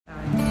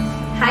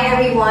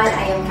everyone,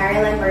 I am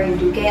Caryl Ann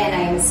Marinduque and I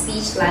am a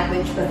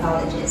speech-language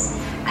pathologist.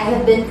 I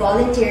have been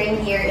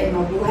volunteering here in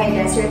Mabuhay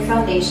Deseret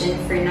Foundation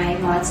for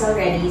 9 months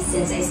already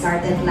since I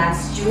started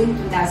last June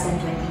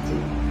 2022.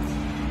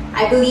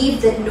 I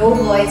believe that no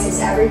voice is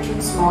ever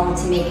too small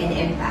to make an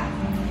impact.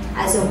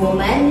 As a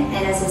woman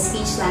and as a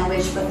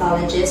speech-language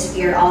pathologist,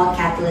 we are all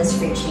catalysts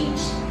for change.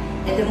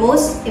 And the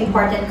most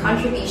important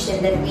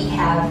contribution that we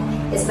have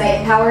is by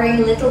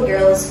empowering little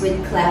girls with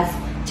cleft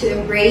to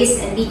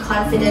embrace and be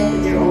confident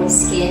with their own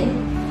skin,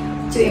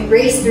 to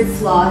embrace their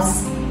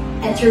flaws,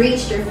 and to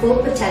reach their full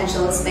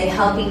potentials by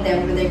helping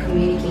them with their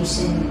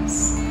communication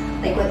needs.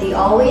 Like what they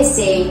always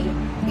say,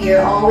 we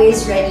are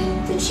always ready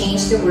to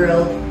change the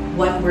world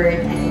one word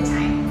at a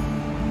time.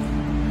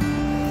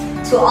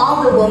 To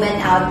all the women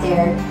out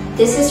there,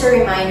 this is a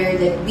reminder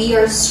that we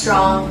are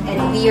strong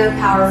and we are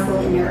powerful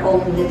in our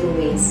own little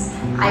ways.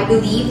 I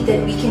believe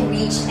that we can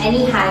reach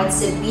any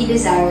heights that we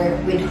desire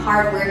with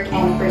hard work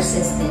and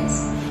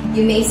persistence.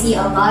 You may see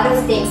a lot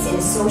of things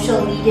in social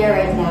media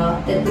right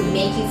now that would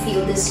make you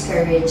feel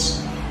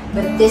discouraged,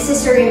 but this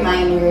is a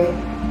reminder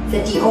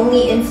that the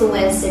only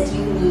influence that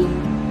you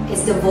need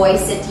is the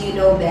voice that you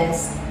know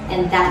best,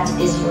 and that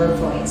is your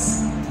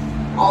voice.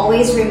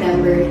 Always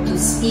remember to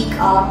speak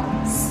up,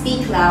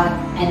 speak loud,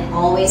 and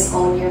always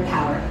own your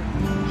power.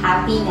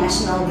 Happy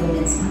National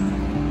Women's Month.